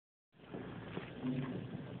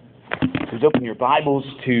Please open your Bibles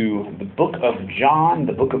to the book of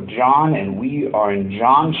John, and we are in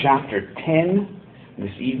John chapter 10 this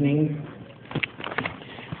evening.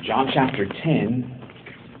 John chapter 10.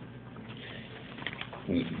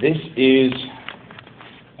 This is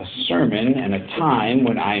a sermon and a time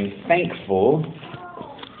when I'm thankful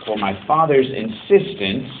for my father's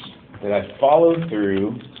insistence that I followed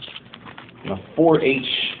through a 4-H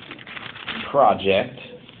project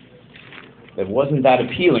that wasn't that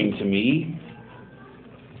appealing to me.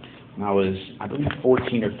 When I was, I believe,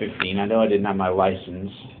 14 or 15. I know I didn't have my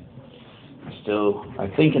license.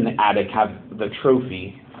 I think in the attic, have the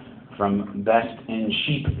trophy from Best in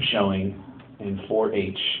Sheep showing in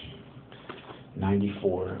 4-H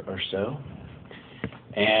 94 or so.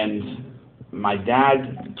 And my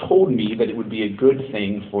dad told me that it would be a good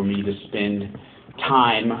thing for me to spend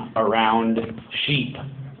time around sheep.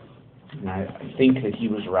 And I think that he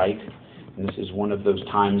was right. And this is one of those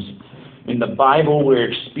times in the Bible where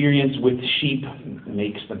experience with sheep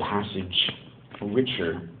makes the passage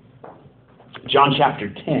richer. John chapter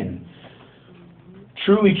 10.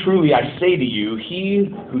 Truly, truly, I say to you, he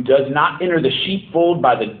who does not enter the sheepfold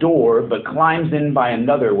by the door, but climbs in by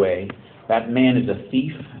another way, that man is a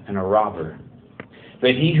thief and a robber.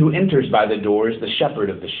 But he who enters by the door is the shepherd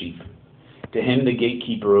of the sheep. To him the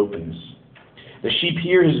gatekeeper opens. The sheep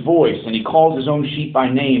hear his voice, and he calls his own sheep by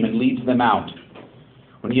name and leads them out.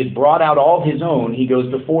 When he has brought out all his own, he goes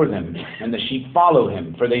before them, and the sheep follow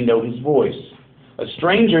him, for they know his voice. A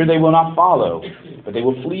stranger they will not follow, but they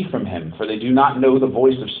will flee from him, for they do not know the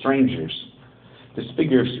voice of strangers. This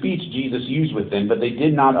figure of speech Jesus used with them, but they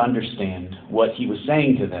did not understand what he was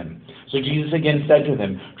saying to them. So Jesus again said to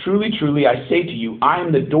them, Truly, truly, I say to you, I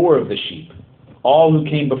am the door of the sheep. All who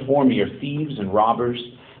came before me are thieves and robbers,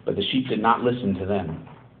 but the sheep did not listen to them.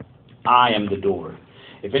 I am the door.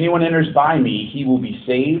 If anyone enters by me, he will be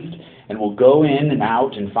saved, and will go in and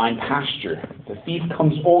out and find pasture. The thief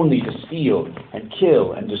comes only to steal and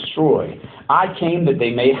kill and destroy. I came that they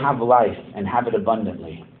may have life and have it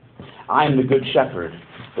abundantly. I am the good shepherd.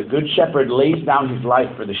 The good shepherd lays down his life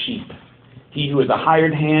for the sheep. He who is a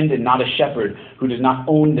hired hand and not a shepherd, who does not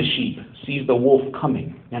own the sheep, sees the wolf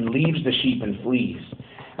coming and leaves the sheep and flees.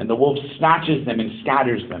 And the wolf snatches them and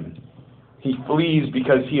scatters them. He flees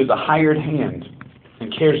because he is a hired hand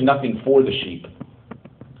and cares nothing for the sheep.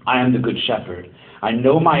 I am the good shepherd. I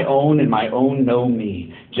know my own, and my own know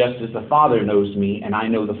me, just as the Father knows me, and I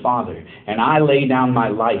know the Father. And I lay down my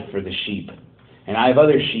life for the sheep. And I have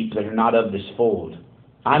other sheep that are not of this fold.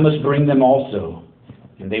 I must bring them also,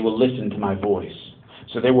 and they will listen to my voice.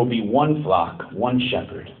 So there will be one flock, one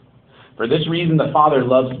shepherd. For this reason the Father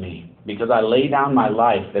loves me, because I lay down my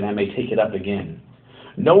life that I may take it up again.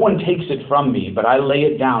 No one takes it from me, but I lay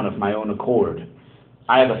it down of my own accord.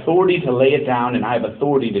 I have authority to lay it down, and I have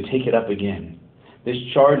authority to take it up again. This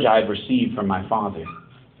charge I have received from my Father.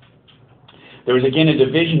 There was again a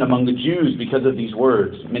division among the Jews because of these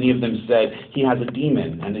words. Many of them said, He has a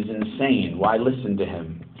demon and is insane. Why listen to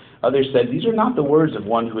him? Others said, These are not the words of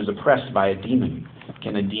one who is oppressed by a demon.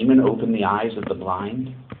 Can a demon open the eyes of the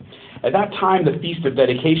blind? At that time, the Feast of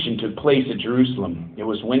Dedication took place at Jerusalem. It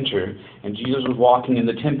was winter, and Jesus was walking in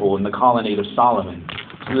the temple in the colonnade of Solomon.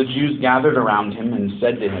 So the Jews gathered around him and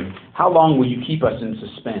said to him, How long will you keep us in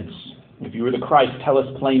suspense? If you are the Christ, tell us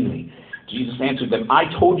plainly. Jesus answered them, I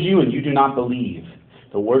told you, and you do not believe.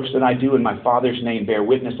 The works that I do in my Father's name bear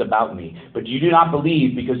witness about me, but you do not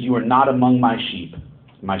believe because you are not among my sheep.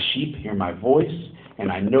 My sheep hear my voice,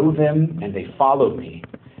 and I know them, and they follow me.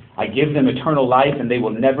 I give them eternal life, and they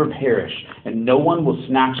will never perish, and no one will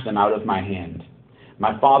snatch them out of my hand.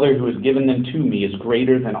 My Father who has given them to me is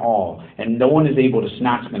greater than all, and no one is able to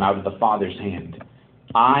snatch them out of the Father's hand.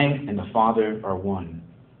 I and the Father are one.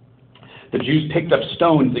 The Jews picked up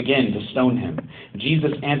stones again to stone him.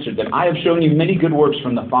 Jesus answered them, I have shown you many good works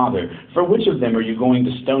from the Father. For which of them are you going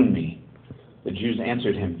to stone me? The Jews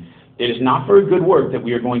answered him, It is not for a good work that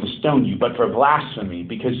we are going to stone you, but for blasphemy,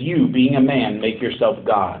 because you, being a man, make yourself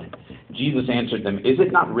God. Jesus answered them, Is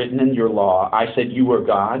it not written in your law, I said you were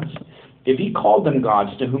gods? If he called them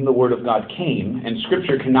gods to whom the word of God came, and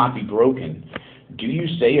Scripture cannot be broken, do you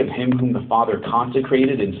say of him whom the Father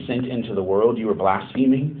consecrated and sent into the world, you are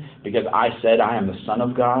blaspheming, because I said I am the Son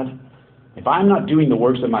of God? If I am not doing the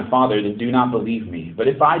works of my Father, then do not believe me. But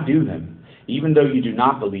if I do them, even though you do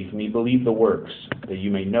not believe me, believe the works, that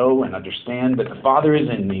you may know and understand that the Father is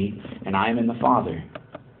in me, and I am in the Father.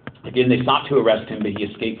 Again, they sought to arrest him, but he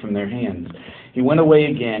escaped from their hands. He went away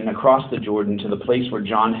again across the Jordan to the place where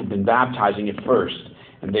John had been baptizing at first,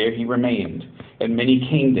 and there he remained. And many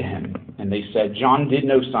came to him, and they said, John did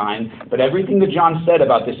no sign, but everything that John said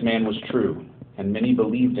about this man was true. and many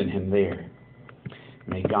believed in him there.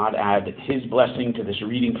 May God add his blessing to this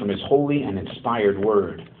reading from his holy and inspired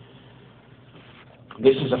word.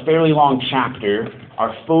 This is a fairly long chapter.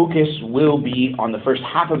 Our focus will be on the first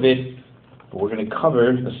half of it, but we're going to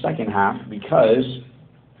cover the second half because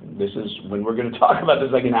this is when we're going to talk about the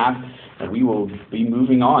second half, and we will be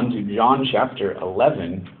moving on to John chapter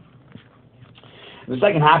 11. The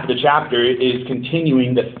second half of the chapter is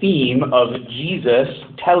continuing the theme of Jesus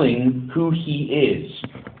telling who he is.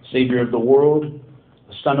 Savior of the world,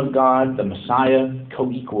 the Son of God, the Messiah,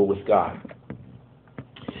 co-equal with God.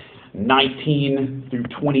 19 through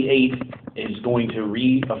 28 is going to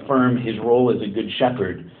reaffirm his role as a good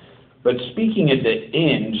shepherd. But speaking at the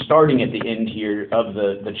end, starting at the end here of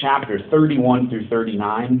the chapter, 31 through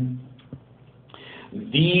 39,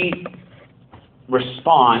 the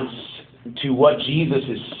response to what Jesus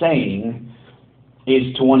is saying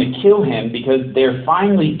is to want to kill him because they're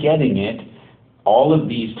finally getting it all of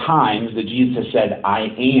these times that Jesus has said, I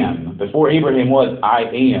am. Before Abraham was, I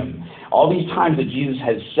am. All these times that Jesus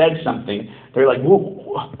has said something, they're like,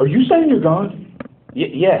 whoa, are you saying you're God?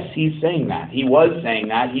 Yes, he's saying that. He was saying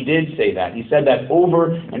that. He did say that. He said that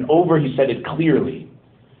over and over. He said it clearly.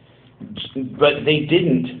 But they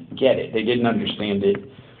didn't get it. They didn't understand it.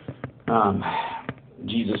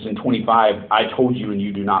 Jesus in 25, I told you and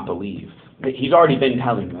you do not believe. He's already been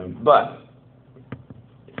telling them. But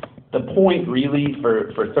the point really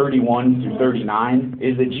for 31 through 39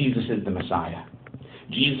 is that Jesus is the Messiah.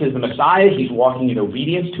 Jesus is the Messiah. He's walking in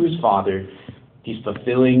obedience to his Father. He's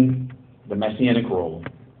fulfilling the Messianic role.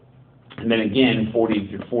 And then again, 40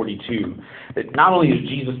 through 42, that not only is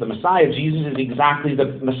Jesus the Messiah, Jesus is exactly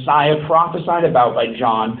the Messiah prophesied about by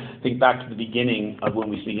John. Think back to the beginning of when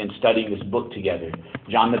we began studying this book together.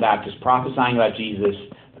 John the Baptist prophesying about Jesus.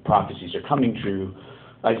 The prophecies are coming true.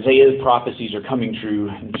 Isaiah's prophecies are coming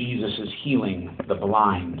true. Jesus is healing the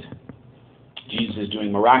blind. Jesus is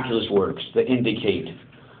doing miraculous works that indicate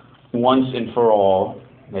once and for all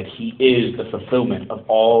that he is the fulfillment of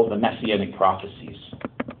all the Messianic prophecies.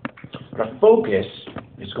 But our focus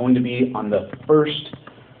is going to be on the first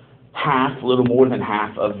half, a little more than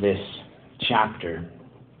half of this chapter.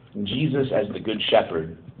 Jesus as the Good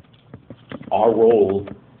Shepherd, our role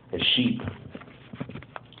as sheep.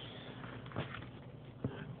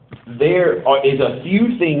 There is a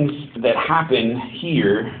few things that happen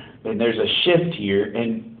here, and there's a shift here,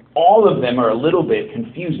 and all of them are a little bit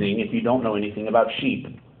confusing if you don't know anything about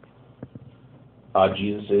sheep.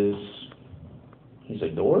 Jesus is, he's a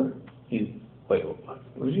door?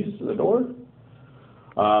 Was Jesus the door?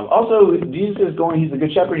 Also, Jesus is going, he's the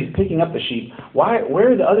good shepherd, he's picking up the sheep.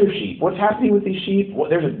 Where are the other sheep? What's happening with these sheep?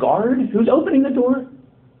 There's a guard? Who's opening the door?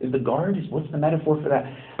 Is the guard? What's the metaphor for that?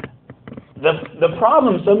 The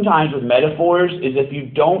problem sometimes with metaphors is if you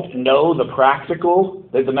don't know the practical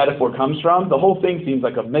that the metaphor comes from, the whole thing seems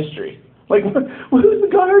like a mystery. Like, who's the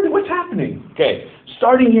guard? What's happening? Okay,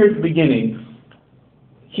 starting here at the beginning,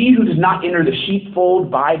 he who does not enter the sheepfold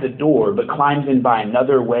by the door, but climbs in by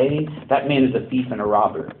another way, that man is a thief and a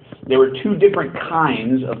robber. There were two different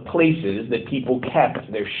kinds of places that people kept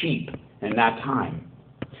their sheep in that time.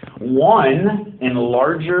 One, in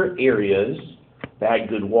larger areas that had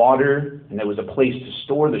good water, and there was a place to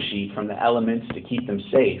store the sheep from the elements to keep them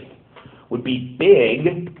safe, would be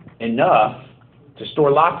big enough to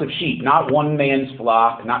store lots of sheep, not one man's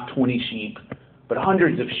flock, not 20 sheep, but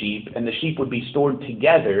hundreds of sheep, and the sheep would be stored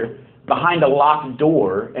together behind a locked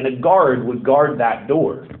door, and a guard would guard that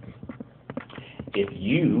door. If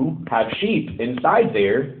you have sheep inside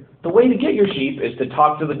there, the way to get your sheep is to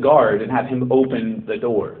talk to the guard and have him open the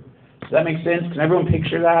door. Does that make sense? Can everyone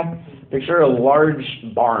picture that? Picture a large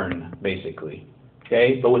barn, basically,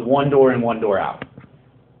 okay, but with one door in, one door out.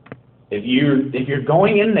 If you're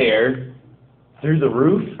going in there through the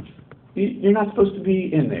roof, you're not supposed to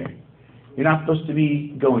be in there. You're not supposed to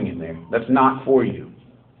be going in there. That's not for you.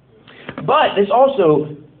 But this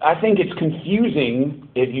also, I think it's confusing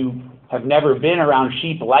if you have never been around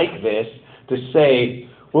sheep like this to say,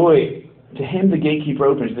 well, wait, to him the gatekeeper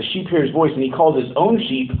opens, the sheep hear his voice, and he calls his own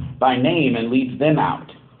sheep by name and leads them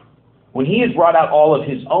out. When he has brought out all of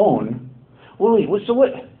his own, well, wait, so what?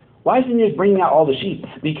 Why isn't he just bringing out all the sheep?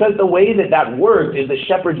 Because the way that worked is that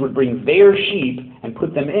shepherds would bring their sheep and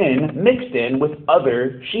put them in, mixed in with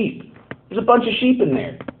other sheep. There's a bunch of sheep in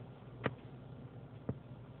there.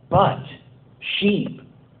 But sheep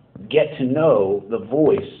get to know the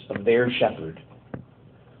voice of their shepherd.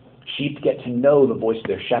 Sheep get to know the voice of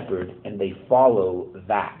their shepherd, and they follow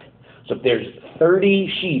that. So if there's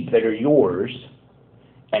 30 sheep that are yours,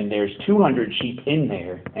 and there's 200 sheep in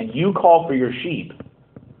there, and you call for your sheep,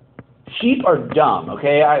 sheep are dumb,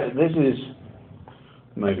 okay?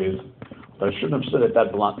 Maybe. But I shouldn't have said it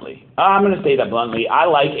that bluntly. I'm going to say that bluntly. I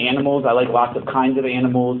like animals. I like lots of kinds of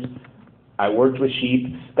animals. I worked with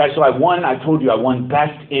sheep. Guys, so I told you I won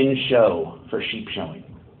Best in Show for sheep showing.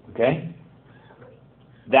 Okay?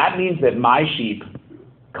 That means that my sheep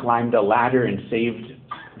climbed a ladder and saved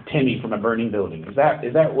Timmy from a burning building. Is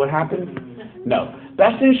that what happened? No.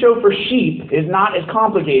 Best in Show for sheep is not as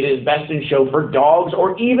complicated as Best in Show for dogs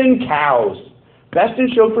or even cows. Best in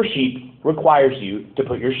Show for sheep requires you to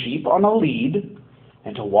put your sheep on a lead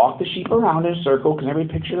and to walk the sheep around in a circle. Can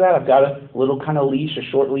everybody picture that? I've got a little kind of leash,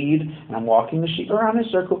 a short lead, and I'm walking the sheep around in a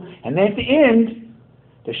circle. And then at the end,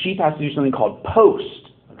 the sheep has to do something called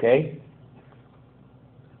post. Okay?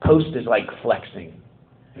 Post is like flexing.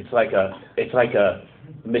 It's like a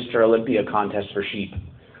Mr. Olympia contest for sheep.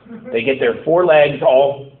 They get their four legs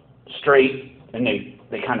all straight and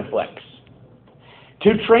they kind of flex.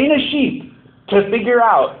 To train a sheep to figure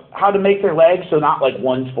out how to make their legs so not like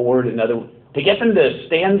one's forward, another, to get them to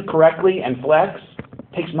stand correctly and flex,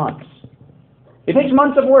 takes months. It takes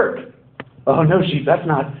months of work. Oh no, sheep, that's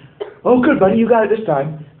not. Oh good, buddy, you got it this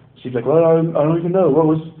time. Sheep's like, well, I don't even know. What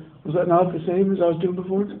was that not the same as I was doing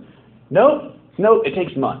before? No, it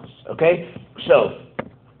takes months. Okay, so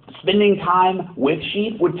spending time with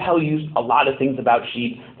sheep would tell you a lot of things about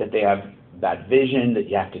sheep, that they have bad vision, that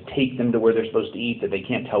you have to take them to where they're supposed to eat, that they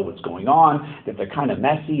can't tell what's going on, that they're kind of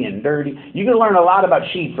messy and dirty. You can learn a lot about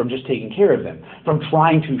sheep from just taking care of them. From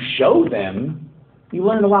trying to show them, you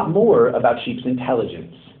learn a lot more about sheep's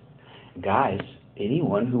intelligence. Guys,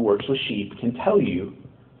 anyone who works with sheep can tell you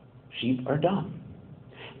sheep are dumb.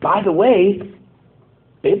 By the way,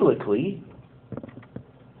 biblically,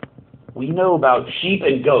 we know about sheep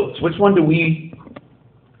and goats. Which one do we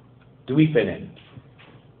fit in?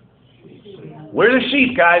 We're the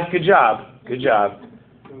sheep, guys. Good job. Good job.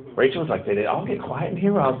 Rachel was like, did it all get quiet in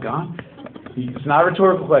here while I was gone? It's not a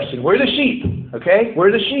rhetorical question. We're the sheep, okay?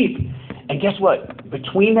 We're the sheep. And guess what?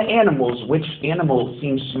 Between the animals, which animal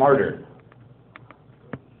seems smarter?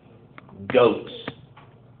 Goats.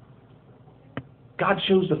 God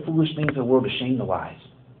shows the foolish things of the world to shame the wise.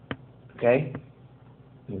 Okay?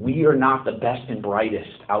 We are not the best and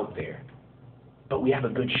brightest out there. But we have a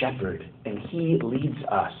good shepherd, and he leads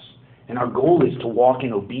us. And our goal is to walk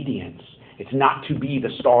in obedience. It's not to be the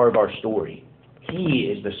star of our story.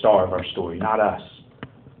 He is the star of our story, not us.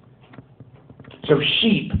 So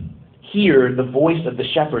sheep hear the voice of the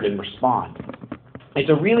shepherd and respond. It's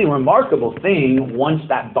a really remarkable thing once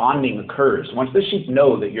that bonding occurs, once the sheep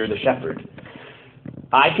know that you're the shepherd.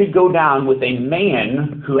 I could go down with a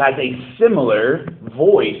man who has a similar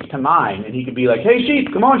voice to mine, and he could be like, hey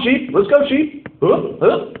sheep, come on sheep, let's go sheep,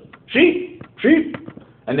 sheep.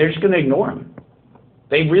 And they're just going to ignore him.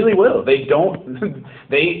 They really will. They don't.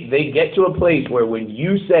 They get to a place where when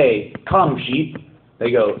you say, come sheep,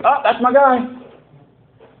 they go, oh, that's my guy.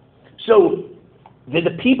 So did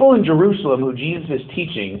the people in Jerusalem who Jesus is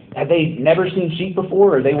teaching, had they never seen sheep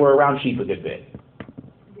before, or they were around sheep a good bit?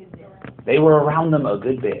 They were around them a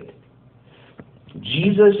good bit.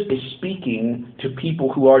 Jesus is speaking to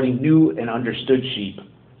people who already knew and understood sheep.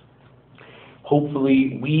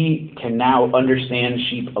 Hopefully, we can now understand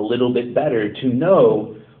sheep a little bit better, to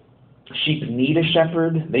know sheep need a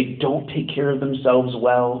shepherd. They don't take care of themselves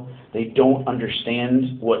well. They don't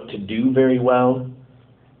understand what to do very well.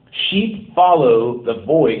 Sheep follow the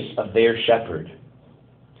voice of their shepherd.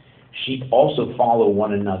 Sheep also follow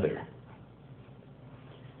one another.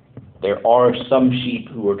 There are some sheep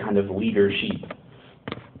who are kind of leader sheep.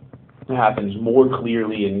 It happens more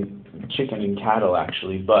clearly in chicken and cattle,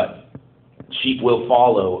 actually, but sheep will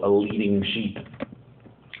follow a leading sheep.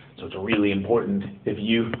 So it's really important, if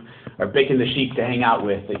you are picking the sheep to hang out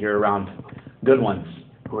with, that you're around good ones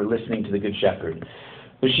who are listening to the good shepherd.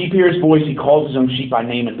 The sheep hear his voice. He calls his own sheep by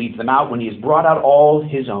name and leads them out. When he has brought out all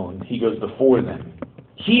his own, he goes before them.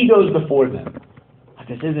 He goes before them.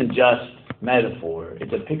 This isn't just metaphor.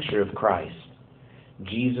 It's a picture of Christ.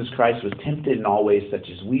 Jesus Christ was tempted in all ways such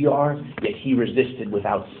as we are, yet he resisted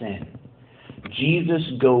without sin. Jesus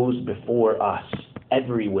goes before us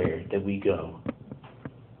everywhere that we go.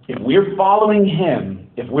 If we're following him,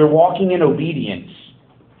 if we're walking in obedience,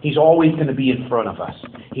 he's always going to be in front of us.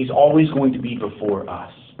 He's always going to be before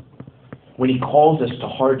us. When he calls us to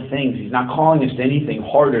hard things, he's not calling us to anything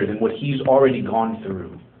harder than what he's already gone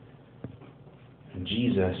through. And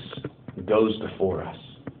Jesus goes before us.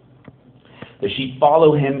 The sheep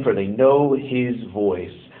follow him, for they know his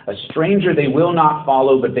voice. A stranger they will not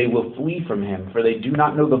follow, but they will flee from him, for they do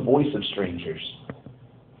not know the voice of strangers.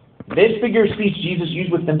 This figure of speech Jesus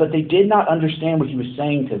used with them, but they did not understand what he was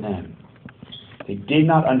saying to them. They did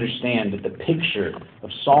not understand that the picture of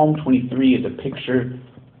Psalm 23 is a picture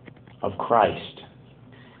of Christ.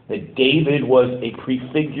 That David was a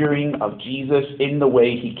prefiguring of Jesus in the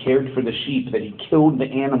way he cared for the sheep, that he killed the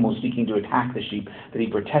animals seeking to attack the sheep, that he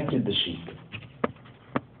protected the sheep.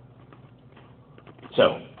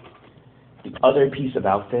 So, the other piece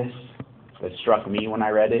about this that struck me when I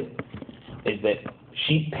read it is that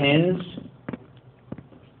sheep pens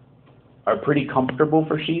are pretty comfortable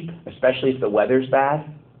for sheep, especially if the weather's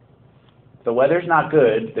bad. If the weather's not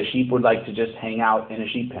good, the sheep would like to just hang out in a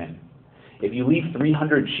sheep pen. If you leave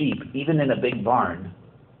 300 sheep, even in a big barn,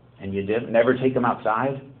 and you never take them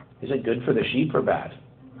outside, is it good for the sheep or bad?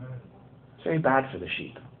 It's very bad for the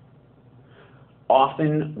sheep.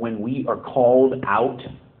 Often when we are called out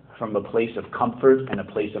from a place of comfort and a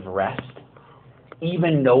place of rest,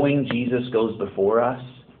 even knowing Jesus goes before us,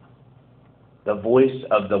 the voice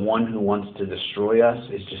of the one who wants to destroy us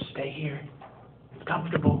is just stay here. It's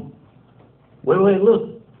comfortable. Wait,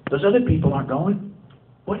 look. Those other people aren't going.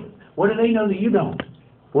 What do they know that you don't?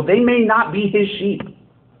 Well, they may not be his sheep.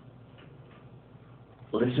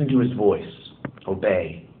 Listen to his voice.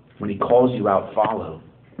 Obey. When he calls you out, follow.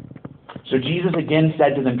 So Jesus again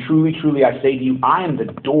said to them, truly, truly, I say to you, I am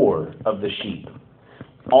the door of the sheep.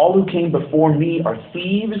 All who came before me are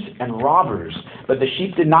thieves and robbers, but the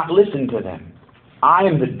sheep did not listen to them. I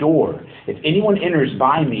am the door. If anyone enters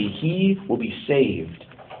by me, he will be saved,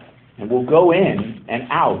 and will go in and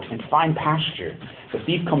out and find pasture. The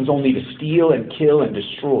thief comes only to steal and kill and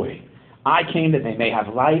destroy. I came that they may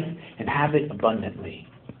have life and have it abundantly.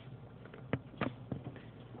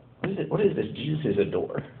 What is this? Jesus is a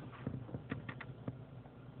door.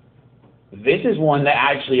 This is one that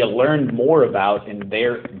actually I learned more about in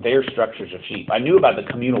their structures of sheep. I knew about the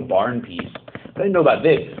communal barn piece, but I didn't know about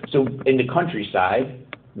this. So in the countryside,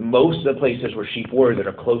 most of the places where sheep were that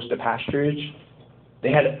are close to pasturage,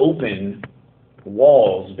 they had open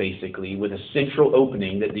walls, basically, with a central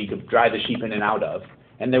opening that you could drive the sheep in and out of.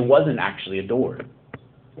 And there wasn't actually a door.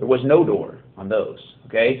 There was no door on those.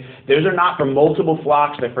 Okay? Those are not for multiple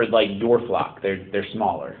flocks. They're for like your flock. They're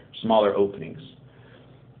smaller openings,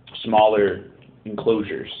 smaller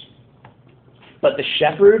enclosures. But the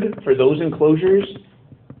shepherd, for those enclosures,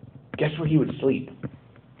 guess where he would sleep?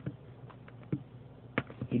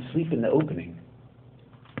 He'd sleep in the opening.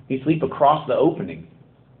 He'd sleep across the opening.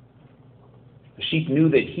 The sheep knew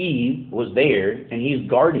that he was there, and he's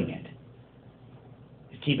guarding it.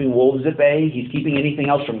 He's keeping wolves at bay. He's keeping anything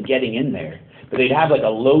else from getting in there. But they'd have like a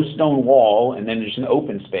low stone wall, and then there's an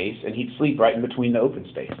open space, and he'd sleep right in between the open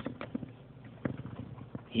space.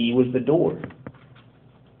 He was the door.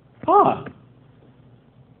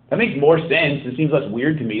 That makes more sense. It seems less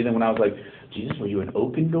weird to me than when I was like, Jesus, were you an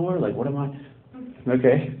open door? Like, what am I?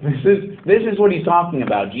 Okay, this is what he's talking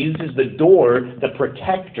about. Jesus is the door, the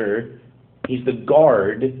protector. He's the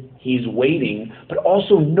guard. He's waiting. But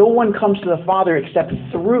also, no one comes to the Father except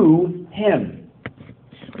through him.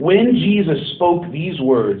 When Jesus spoke these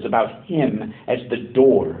words about him as the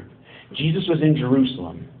door, Jesus was in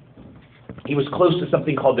Jerusalem. He was close to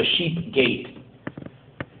something called the Sheep Gate.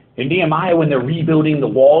 In Nehemiah, when they're rebuilding the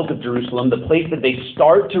walls of Jerusalem, the place that they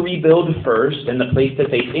start to rebuild first and the place that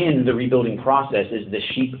they end the rebuilding process is the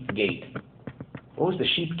Sheep Gate. What was the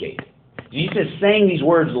Sheep Gate? Jesus is saying these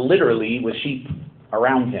words literally with sheep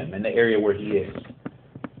around him in the area where he is.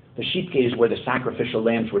 The Sheep Gate is where the sacrificial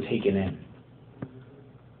lambs were taken in.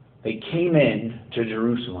 They came in to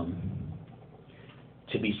Jerusalem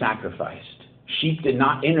to be sacrificed. Sheep did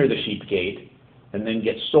not enter the Sheep Gate and then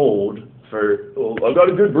get sold for, I've got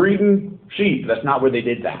a good breeding sheep. That's not where they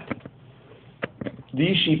did that.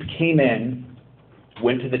 These sheep came in,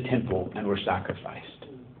 went to the temple, and were sacrificed.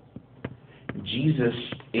 Jesus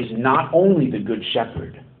is not only the good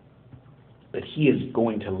shepherd, but he is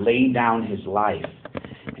going to lay down his life.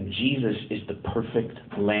 And Jesus is the perfect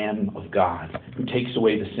Lamb of God who takes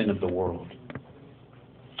away the sin of the world.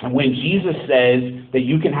 And when Jesus says that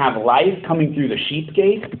you can have life coming through the sheep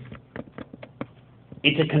gate,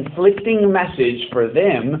 it's a conflicting message for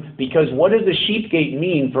them, because what does the sheep gate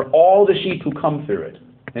mean for all the sheep who come through it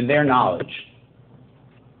in their knowledge?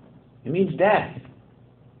 It means death.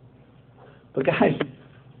 But guys,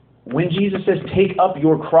 when Jesus says, take up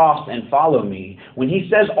your cross and follow me, when he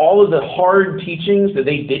says all of the hard teachings that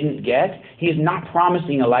they didn't get, he is not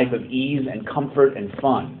promising a life of ease and comfort and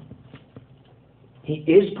fun. He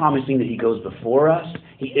is promising that he goes before us.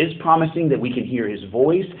 He is promising that we can hear his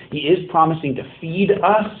voice. He is promising to feed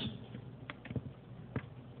us.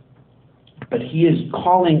 But he is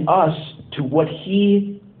calling us to what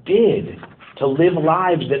he did, to live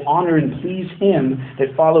lives that honor and please Him,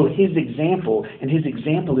 that follow His example, and His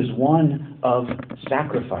example is one of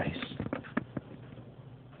sacrifice.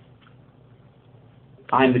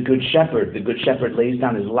 I am the good shepherd. The good shepherd lays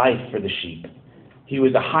down his life for the sheep. He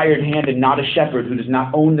was a hired hand and not a shepherd who does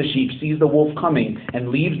not own the sheep, sees the wolf coming and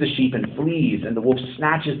leaves the sheep and flees, and the wolf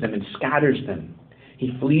snatches them and scatters them.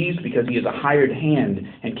 He flees because he is a hired hand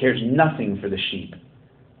and cares nothing for the sheep.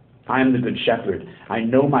 I am the good shepherd. I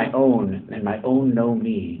know my own, and my own know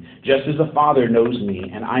me, just as the Father knows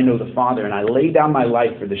me, and I know the Father, and I lay down my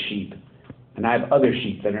life for the sheep. And I have other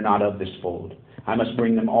sheep that are not of this fold. I must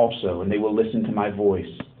bring them also, and they will listen to my voice.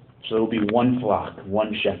 So there will be one flock,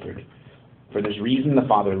 one shepherd. For this reason the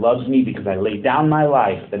Father loves me, because I lay down my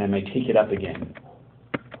life that I may take it up again.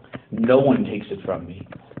 No one takes it from me,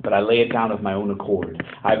 but I lay it down of my own accord.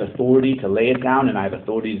 I have authority to lay it down, and I have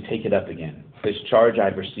authority to take it up again. This charge I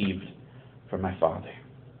have received from my Father.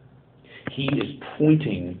 He is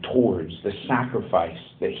pointing towards the sacrifice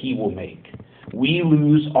that He will make. We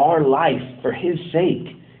lose our life for His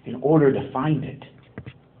sake in order to find it.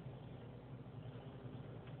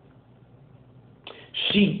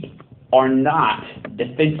 Sheep are not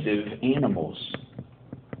defensive animals.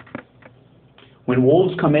 When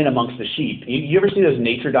wolves come in amongst the sheep, you ever see those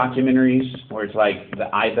nature documentaries where it's like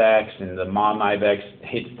the ibex and the mom ibex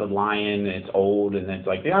hits the lion and it's old, and then it's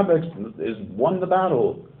like the ibex has won the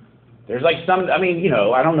battle. There's like some,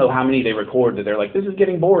 I don't know how many they record that they're like, this is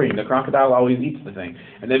getting boring. The crocodile always eats the thing.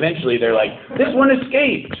 And eventually they're like, this one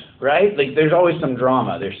escaped, right? Like there's always some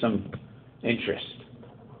drama. There's some interest.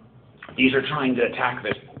 These are trying to attack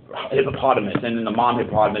this hippopotamus, and then the mom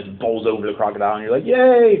hippopotamus bowls over the crocodile, and you're like,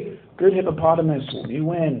 yay, good hippopotamus, you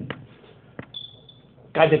win.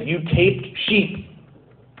 Guys, if you taped sheep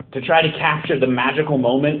to try to capture the magical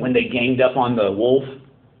moment when they ganged up on the wolf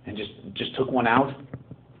and just took one out,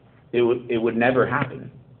 it would never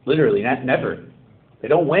happen. Literally, never. They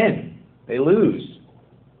don't win. They lose.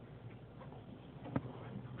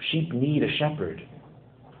 Sheep need a shepherd.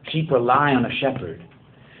 Sheep rely on a shepherd.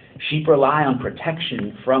 Sheep rely on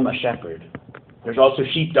protection from a shepherd. There's also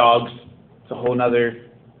sheepdogs. It's a whole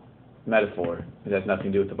other metaphor. It has nothing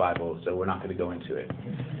to do with the Bible, so we're not going to go into it.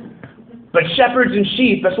 But shepherds and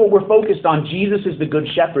sheep, that's what we're focused on. Jesus is the good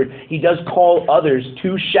shepherd. He does call others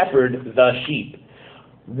to shepherd the sheep.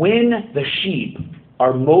 When the sheep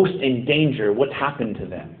are most in danger, what's happened to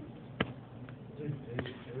them?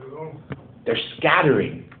 They're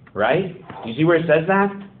scattering, right? Do you see where it says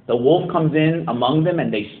that? The wolf comes in among them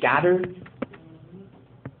and they scatter.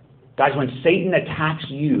 Guys, when Satan attacks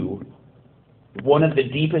you, one of the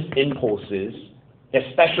deepest impulses,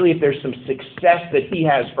 especially if there's some success that he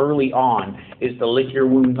has early on, is to lick your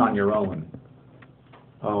wounds on your own.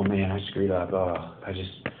 Oh man, I screwed up. Oh, I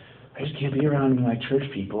just can't be around my church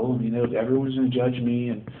people. Everyone's going to judge me,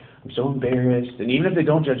 and I'm so embarrassed. And even if they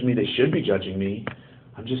don't judge me, they should be judging me.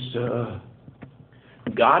 I'm just,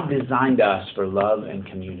 God designed us for love and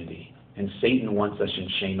community, and Satan wants us in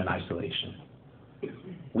shame and isolation.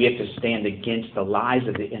 We have to stand against the lies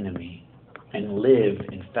of the enemy and live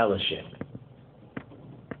in fellowship.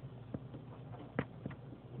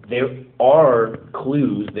 There are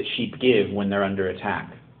clues that sheep give when they're under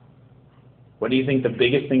attack. What do you think the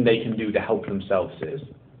biggest thing they can do to help themselves is?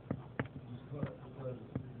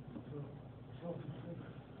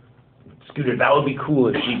 Scooter, that would be cool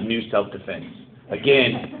if sheep knew self-defense.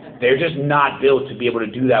 Again, they're just not built to be able to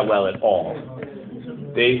do that well at all.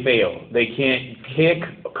 They fail. They can't kick,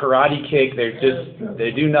 karate kick,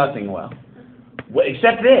 they do nothing well.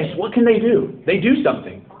 Except this, what can they do? They do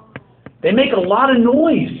something. They make a lot of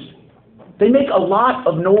noise. They make a lot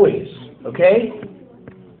of noise, okay?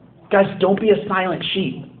 Guys, don't be a silent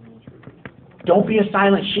sheep. Don't be a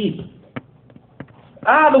silent sheep.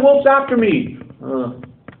 The wolf's after me.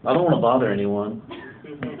 I don't want to bother anyone.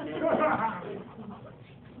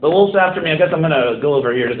 The wolf's after me. I guess I'm going to go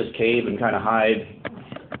over here to this cave and kind of hide.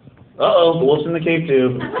 Uh-oh, the wolf's in the cave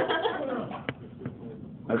too.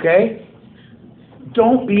 Okay?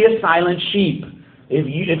 Don't be a silent sheep.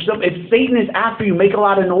 If Satan is after you, make a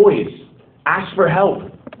lot of noise. Ask for help.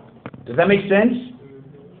 Does that make sense?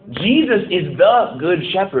 Jesus is the good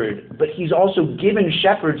shepherd, but he's also given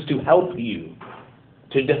shepherds to help you,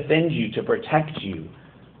 to defend you, to protect you.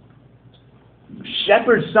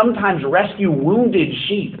 Shepherds sometimes rescue wounded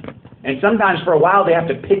sheep, and sometimes for a while they have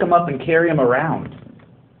to pick them up and carry them around.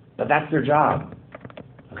 But that's their job.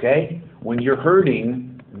 Okay? When you're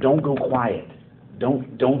hurting, don't go quiet.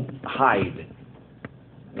 Don't hide.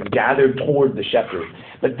 Gather toward the shepherd.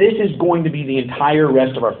 But this is going to be the entire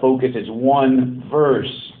rest of our focus is one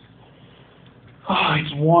verse. Oh,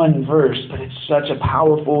 it's one verse, but it's such a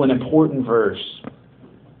powerful and important verse.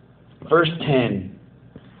 Verse 10.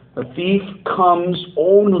 The thief comes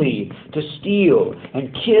only to steal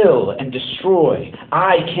and kill and destroy.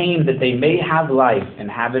 I came that they may have life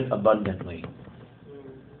and have it abundantly.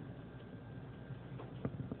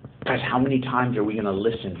 Guys, how many times are we going to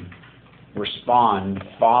listen, respond,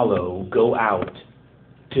 follow, go out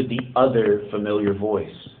to the other familiar voice?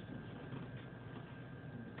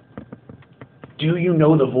 Do you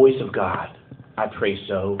know the voice of God? I pray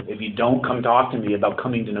so. If you don't, come talk to me about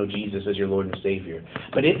coming to know Jesus as your Lord and Savior.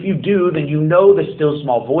 But if you do, then you know the still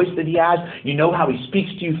small voice that He has. You know how He speaks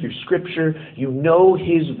to you through Scripture. You know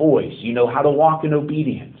His voice. You know how to walk in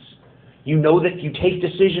obedience. You know that you take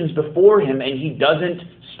decisions before Him and He doesn't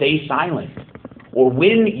stay silent. Or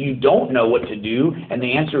when you don't know what to do and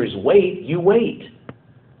the answer is wait, you wait.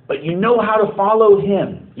 But you know how to follow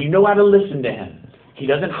Him. You know how to listen to Him. He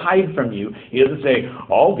doesn't hide from you. He doesn't say,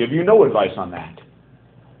 I'll give you no advice on that.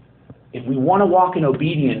 If we want to walk in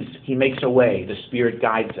obedience, He makes a way. The Spirit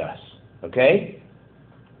guides us. Okay?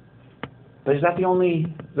 But is that the only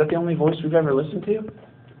voice we've ever listened to?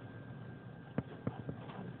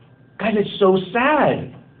 Guys, it's so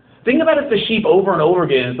sad. Think about it, the sheep over and over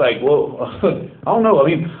again. It's like, well, I don't know. I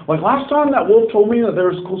mean, like last time that wolf told me that there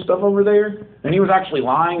was cool stuff over there, and he was actually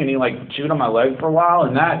lying, and he like chewed on my leg for a while,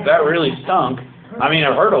 and that really stunk. I mean,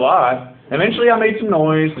 it hurt a lot. Eventually I made some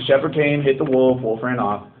noise. The shepherd came, hit the wolf ran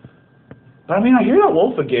off. But I mean, I hear that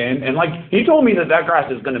wolf again, and like, he told me that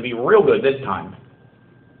grass is going to be real good this time.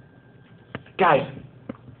 Guys,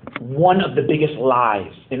 one of the biggest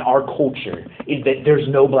lies in our culture is that there's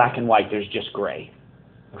no black and white, there's just gray.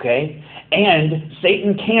 Okay? And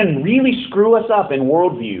Satan can really screw us up in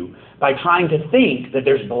worldview by trying to think that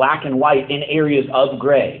there's black and white in areas of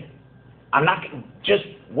gray. I'm not just...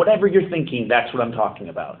 Whatever you're thinking, that's what I'm talking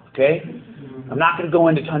about, okay? I'm not going to go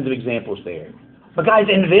into tons of examples there. But guys,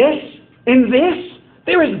 in this,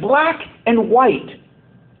 there is black and white.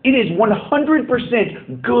 It is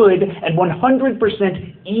 100% good and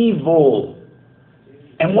 100% evil.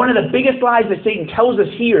 And one of the biggest lies that Satan tells us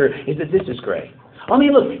here is that this is gray. I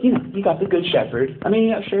mean, look, you got the good shepherd. I mean,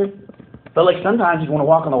 yeah, sure. But like sometimes you want to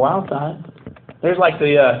walk on the wild side. There's like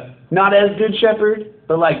the not as good shepherd,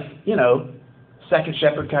 but like, second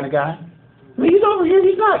shepherd kind of guy. I mean, he's over here.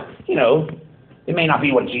 He's not, it may not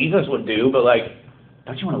be what Jesus would do, but like,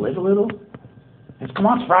 don't you want to live a little? Come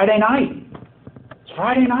on, it's Friday night. It's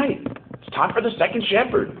Friday night. It's time for the second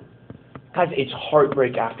shepherd. Guys, it's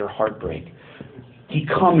heartbreak after heartbreak. He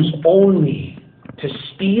comes only to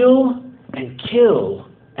steal and kill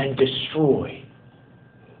and destroy.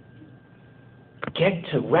 Get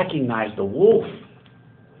to recognize the wolf.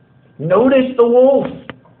 Notice the wolf.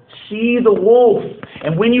 See the wolf.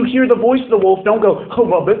 And when you hear the voice of the wolf, don't go, oh,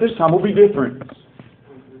 well, but this time will be different.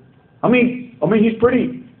 I mean, he's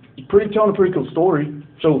telling a pretty cool story.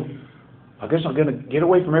 So I guess I'm going to get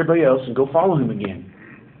away from everybody else and go follow him again.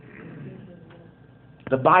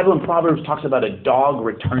 The Bible in Proverbs talks about a dog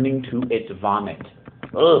returning to its vomit.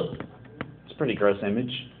 Ugh. It's a pretty gross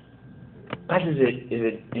image. Guys, is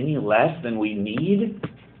it any less than we need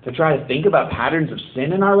to try to think about patterns of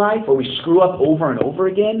sin in our life where we screw up over and over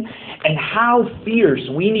again? And how fierce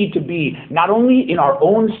we need to be, not only in our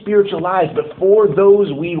own spiritual lives, but for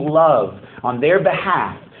those we love on their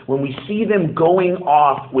behalf when we see them going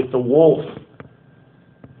off with the wolf.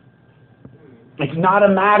 It's not a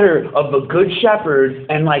matter of a good shepherd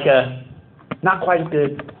and like a not quite as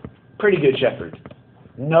good, pretty good shepherd.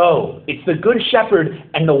 No, it's the good shepherd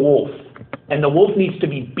and the wolf. And the wolf needs to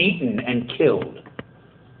be beaten and killed.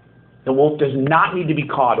 The wolf does not need to be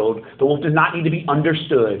coddled. The wolf does not need to be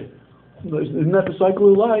understood. Isn't that the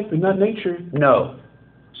cycle of life? Isn't that nature? No.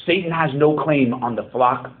 Satan has no claim on the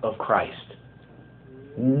flock of Christ.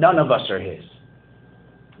 None of us are his.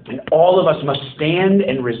 And all of us must stand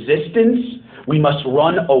in resistance. We must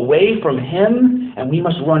run away from him, and we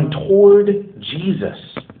must run toward Jesus,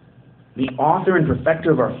 the author and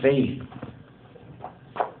perfecter of our faith.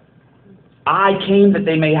 I came that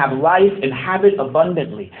they may have life and have it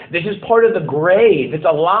abundantly. This is part of the grave. It's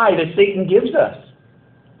a lie that Satan gives us.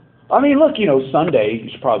 I mean, look, Sunday, you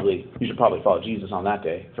should probably follow Jesus on that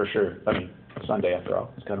day, for sure. I mean, Sunday, after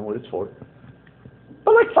all, it's kind of what it's for.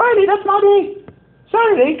 But like Friday, that's my day.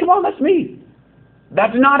 Saturday, come on, that's me.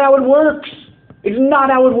 That's not how it works. It's not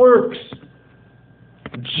how it works.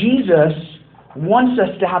 Jesus wants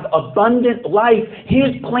us to have abundant life.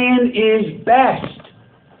 His plan is best.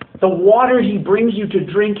 The water he brings you to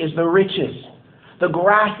drink is the richest. The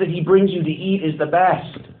grass that he brings you to eat is the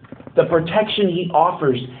best. The protection he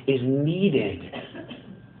offers is needed.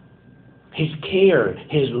 His care,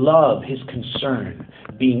 His love, His concern,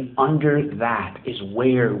 being under that is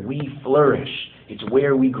where we flourish. It's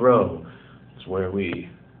where we grow. It's where we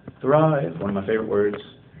thrive. One of my favorite words.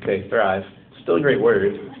 Okay, thrive. Still a great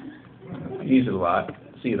word. I use it a lot.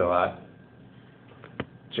 See it a lot.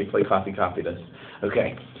 Chick-fil-A coffee does.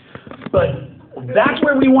 Okay. But that's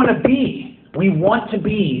where we want to be. We want to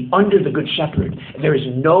be under the Good Shepherd. There is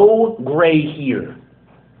no gray here.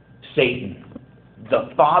 Satan, the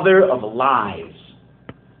father of lies,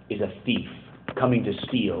 is a thief coming to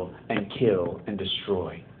steal and kill and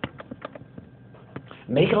destroy.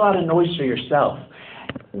 Make a lot of noise for yourself.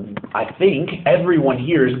 I think everyone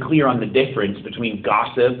here is clear on the difference between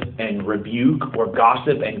gossip and rebuke or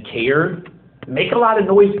gossip and care. Make a lot of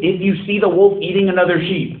noise if you see the wolf eating another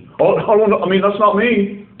sheep. Oh, I don't know. I mean, that's not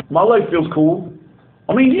me. My leg feels cool.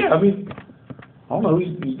 I mean, yeah, I don't know,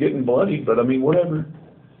 he's getting bloodied, but whatever.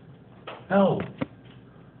 No.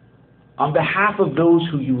 On behalf of those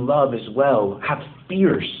who you love as well, have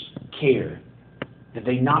fierce care that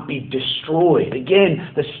they not be destroyed.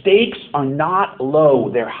 Again, the stakes are not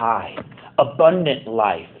low, they're high. Abundant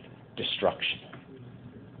life, destruction.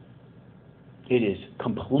 It is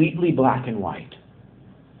completely black and white.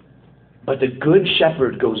 But the Good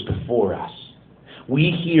Shepherd goes before us.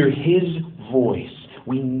 We hear His voice.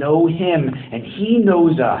 We know Him, and He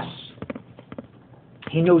knows us.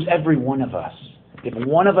 He knows every one of us. If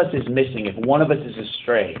one of us is missing, if one of us is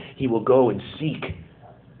astray, He will go and seek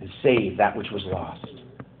and save that which was lost.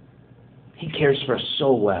 He cares for us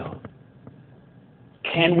so well.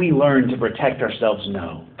 Can we learn to protect ourselves?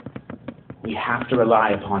 No. We have to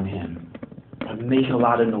rely upon Him. Make a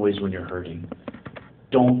lot of noise when you're hurting.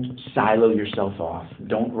 Don't silo yourself off.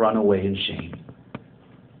 Don't run away in shame.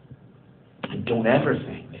 And don't ever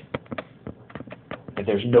think that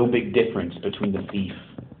there's no big difference between the thief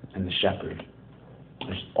and the shepherd.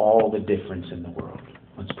 There's all the difference in the world.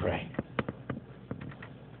 Let's pray.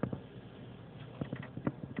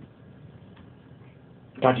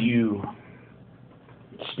 God, You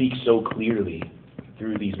speak so clearly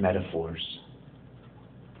through these metaphors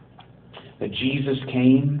that Jesus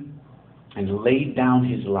came and laid down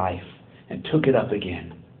His life and took it up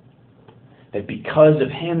again. That because of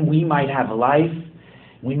Him we might have life,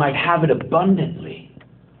 we might have it abundantly.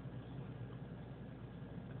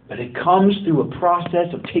 But it comes through a process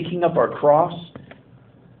of taking up our cross.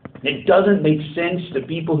 It doesn't make sense to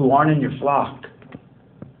people who aren't in Your flock.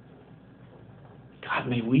 God,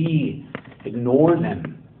 may we ignore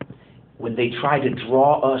them when they try to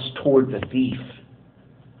draw us toward the thief.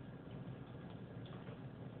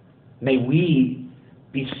 May we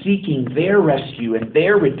be seeking their rescue and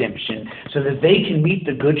their redemption so that they can meet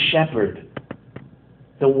the Good Shepherd,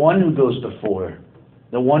 the one who goes before,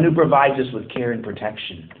 the one who provides us with care and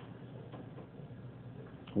protection.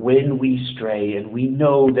 When we stray, and we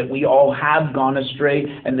know that we all have gone astray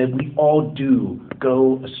and that we all do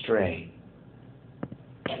go astray,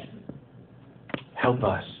 help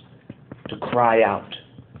us to cry out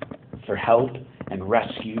for help and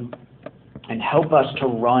rescue, and help us to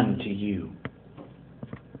run to You.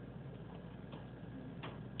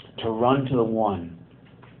 To run to the one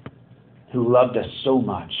who loved us so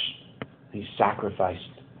much, He sacrificed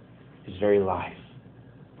His very life.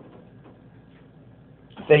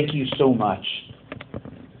 Thank You so much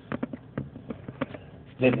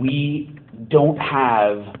that we don't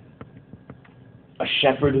have a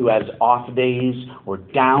shepherd who has off days or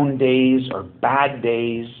down days or bad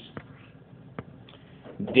days,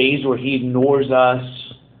 days where He ignores us,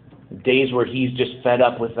 days where He's just fed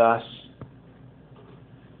up with us.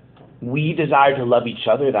 We desire to love each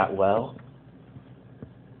other that well,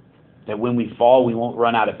 that when we fall, we won't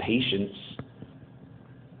run out of patience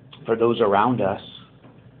for those around us,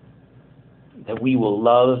 that we will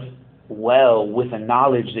love well with the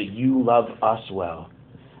knowledge that You love us well,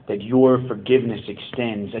 that Your forgiveness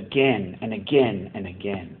extends again and again and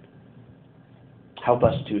again. Help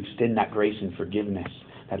us to extend that grace and forgiveness,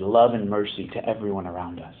 that love and mercy to everyone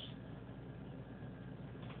around us.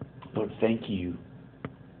 Lord, thank You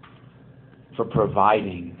for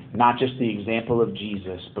providing not just the example of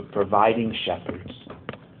Jesus, but providing shepherds.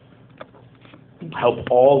 Help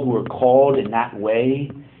all who are called in that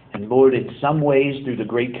way. And Lord, in some ways through the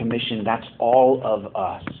Great Commission, that's all of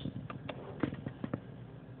us.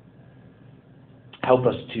 Help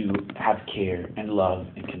us to have care and love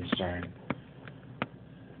and concern.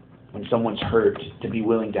 When someone's hurt, to be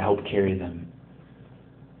willing to help carry them.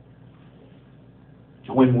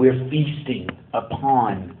 When we're feasting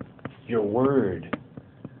upon Your word,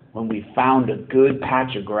 when we found a good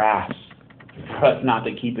patch of grass, for us not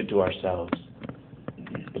to keep it to ourselves,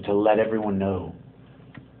 but to let everyone know.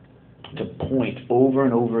 to point over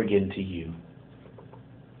and over again to you,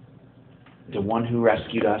 the one who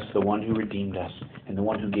rescued us, the one who redeemed us, and the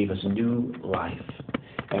one who gave us new life.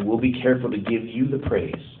 And we'll be careful to give you the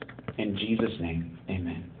praise. In Jesus' name,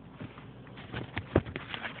 amen.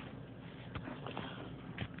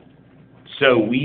 So we